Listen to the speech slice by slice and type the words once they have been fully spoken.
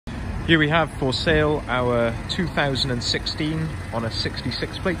Here we have for sale our 2016 on a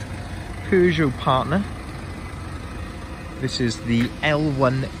 66 plate Peugeot partner. This is the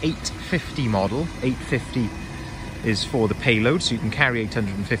L1 850 model. 850 is for the payload, so you can carry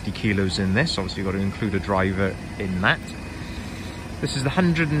 850 kilos in this. Obviously you've got to include a driver in that. This is the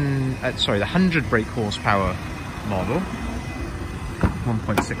 100 brake horsepower model,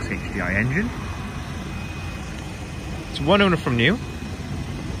 1.6 HDI engine. It's one owner from new.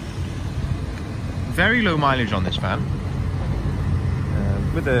 Very low mileage on this van.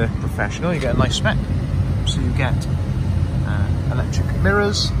 With a professional, you get a nice spec. So you get electric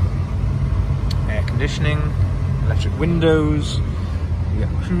mirrors, air conditioning, electric windows, you get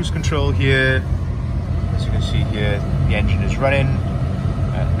cruise control here. As you can see here, the engine is running,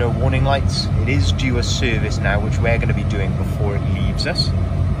 no warning lights. It is due a service now, which we're going to be doing before it leaves us.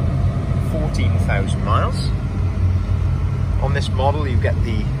 14,000 miles. On this model you get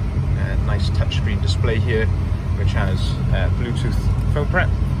the nice touchscreen display here, which has Bluetooth phone prep.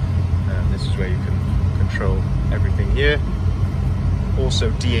 This is where you can control everything here.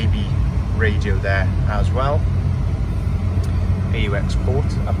 Also DAB radio there as well. AUX port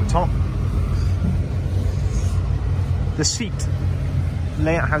up the top. The seat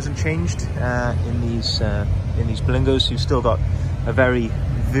layout hasn't changed in these Berlingos. You've still got a very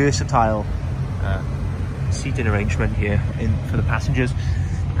versatile seating arrangement here for the passengers.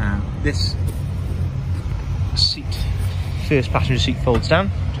 This seat, first passenger seat, folds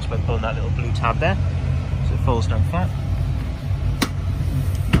down just by pulling that little blue tab there, so it folds down flat.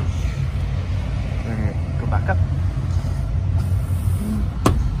 Go back up.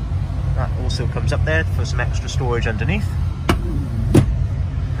 That also comes up there for some extra storage underneath.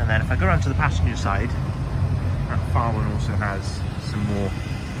 And then if I go around to the passenger side, that far one also has some more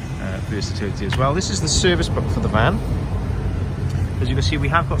versatility as well. This is the service book for the van. As you can see, we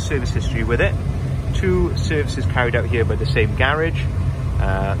have got service history with it. 2 services carried out here by the same garage.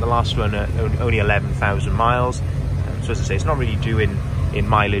 The last one only 11,000 miles. So as I say, it's not really due in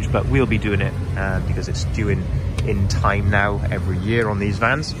mileage, but we'll be doing it because it's due in time now every year on these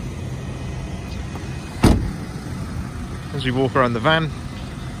vans. As we walk around the van,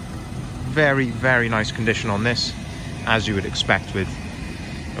 very, very nice condition on this, as you would expect with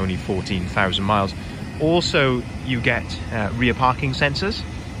only 14,000 miles. Also, you get rear parking sensors,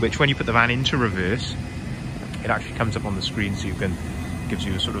 which when you put the van into reverse, it actually comes up on the screen, so gives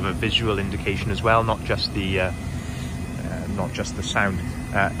you a sort of a visual indication as well, not just the sound.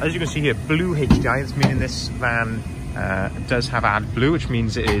 As you can see here, blue HDI. That's meaning this van does have AdBlue, which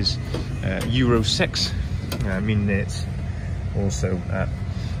means it is Euro 6, meaning it's also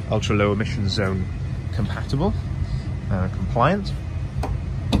ultra low emission zone compatible, compliant.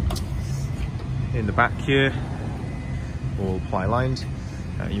 In the back here, all ply lined.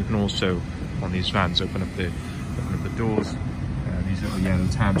 You can also, on these vans, open up the doors. These little yellow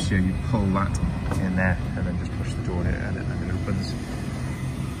tabs here, you pull that in there and then just push the door in and it opens.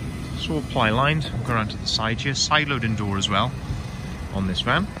 It's all ply lined. We'll go around to the side here. Side loading door as well on this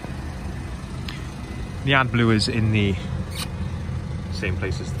van. The AdBlue is in the same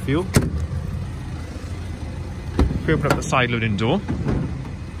place as the fuel. If we open up the side loading door,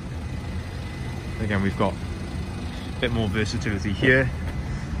 again, we've got a bit more versatility here.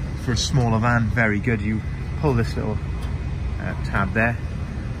 For a smaller van, very good. You pull this little tab there,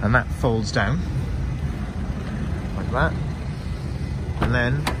 and that folds down like that. And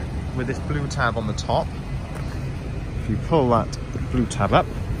then with this blue tab on the top, if you pull that blue tab up,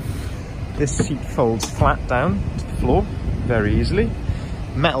 this seat folds flat down to the floor very easily.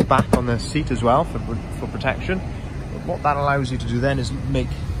 Metal back on the seat as well for protection. But what that allows you to do then is make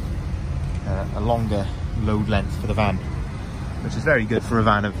a longer load length for the van, which is very good for a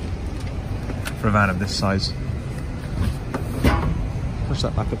van of this size. Push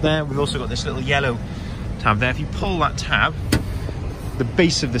that back up there. We've also got this little yellow tab there. If you pull that tab, the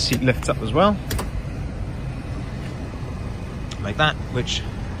base of the seat lifts up as well, like that, which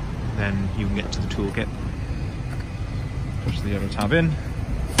then you can get to the toolkit. Push the yellow tab in,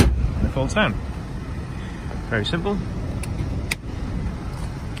 and it folds down. Very simple.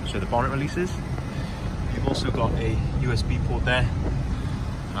 So the bonnet releases. You've also got a USB port there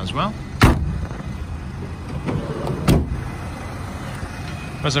as well.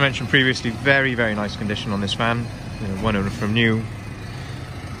 As I mentioned previously, very, very nice condition on this van. One owner from new,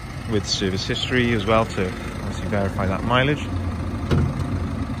 with service history as well to obviously verify that mileage.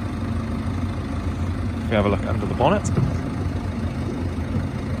 If we have a look under the bonnet,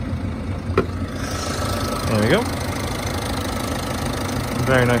 there we go.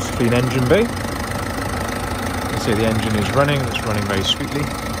 Very nice clean engine bay. You can see the engine is running, it's running very sweetly.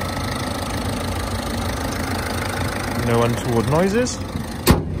 no untoward noises.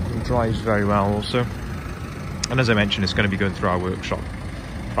 It drives very well also. And as I mentioned, it's going to be going through our workshop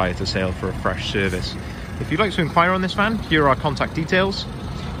prior to sale for a fresh service. If you'd like to inquire on this van, here are our contact details.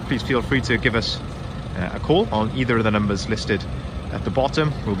 Please feel free to give us a call on either of the numbers listed at the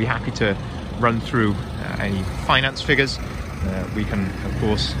bottom. We'll be happy to run through any finance figures. We can, of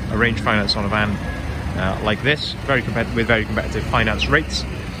course, arrange finance on a van like this, with very competitive finance rates.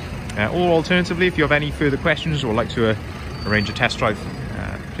 Or alternatively, if you have any further questions or would like to arrange a test drive,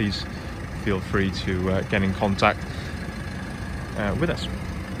 please feel free to get in contact with us.